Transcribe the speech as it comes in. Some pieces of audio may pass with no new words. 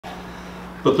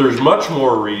But there's much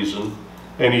more reason,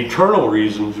 an eternal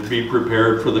reason, to be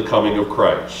prepared for the coming of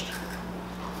Christ.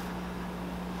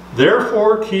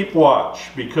 Therefore keep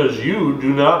watch, because you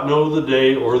do not know the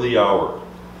day or the hour.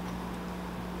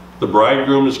 The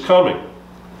bridegroom is coming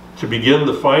to begin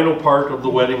the final part of the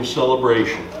wedding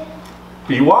celebration.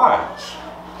 Be wise.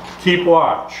 Keep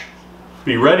watch.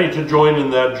 Be ready to join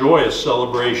in that joyous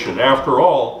celebration. After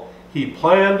all, he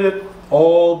planned it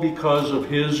all because of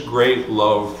his great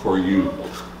love for you.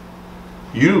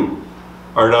 You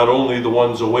are not only the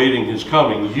ones awaiting his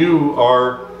coming, you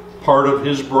are part of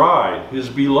his bride, his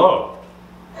beloved.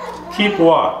 Keep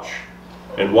watch,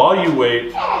 and while you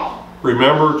wait,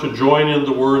 remember to join in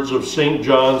the words of St.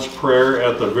 John's prayer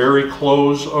at the very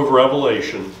close of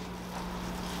Revelation.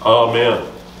 Amen.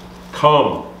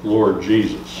 Come, Lord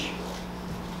Jesus.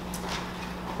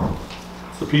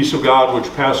 The peace of God,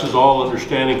 which passes all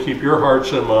understanding, keep your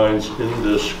hearts and minds in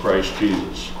this Christ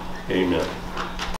Jesus. Amen.